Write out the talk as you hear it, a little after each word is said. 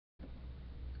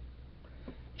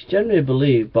It's generally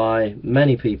believed by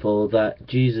many people that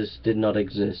Jesus did not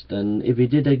exist, and if he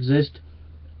did exist,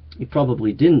 he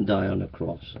probably didn't die on a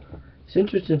cross. It's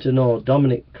interesting to know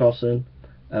Dominic Crossan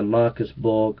and Marcus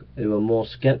Borg, who are more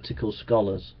skeptical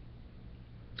scholars,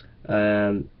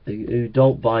 who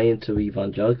don't buy into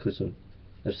evangelicalism,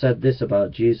 have said this about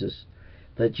Jesus: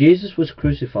 that Jesus was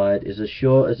crucified is as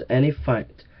sure as any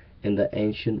fact in the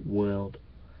ancient world.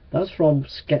 That's from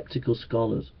skeptical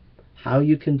scholars. How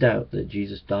you can doubt that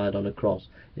Jesus died on a cross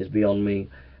is beyond me.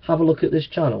 Have a look at this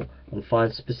channel and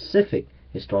find specific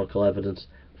historical evidence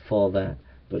for that.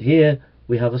 But here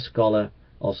we have a scholar,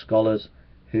 or scholars,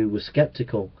 who were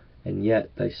skeptical, and yet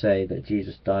they say that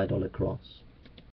Jesus died on a cross.